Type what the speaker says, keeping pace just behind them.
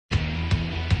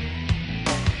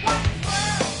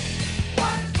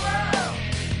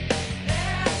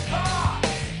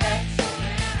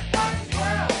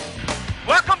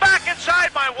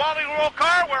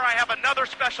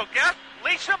another special guest,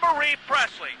 Lisa Marie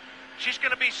Presley. She's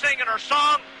going to be singing her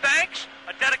song, Thanks,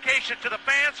 a dedication to the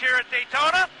fans here at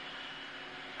Daytona.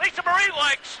 Lisa Marie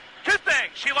likes two things.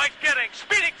 She likes getting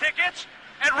speeding tickets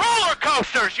and roller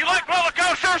coasters. You like roller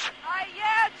coasters?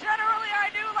 Yeah, generally I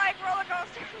do like roller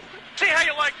coasters. See how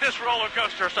you like this roller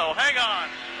coaster, so hang on.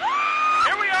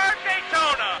 Here we are at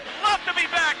Daytona. Love to be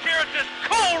back here at this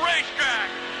cool racetrack.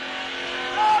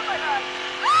 Oh my God.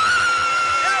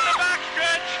 Down the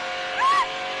backstretch.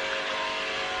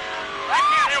 I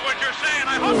can't hear what you're saying.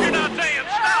 I hope you're not saying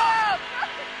stop.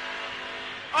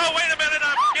 Oh, wait a minute.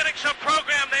 I'm getting some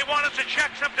program. They want us to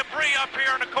check some debris up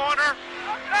here in the corner.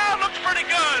 Oh, looks pretty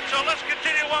good. So let's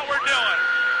continue what we're doing.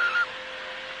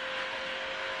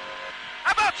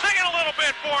 How about singing a little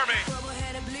bit for me?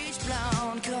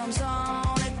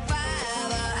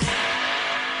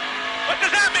 What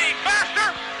does that mean?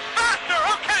 Faster? Faster.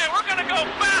 Okay, we're going to go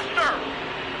faster.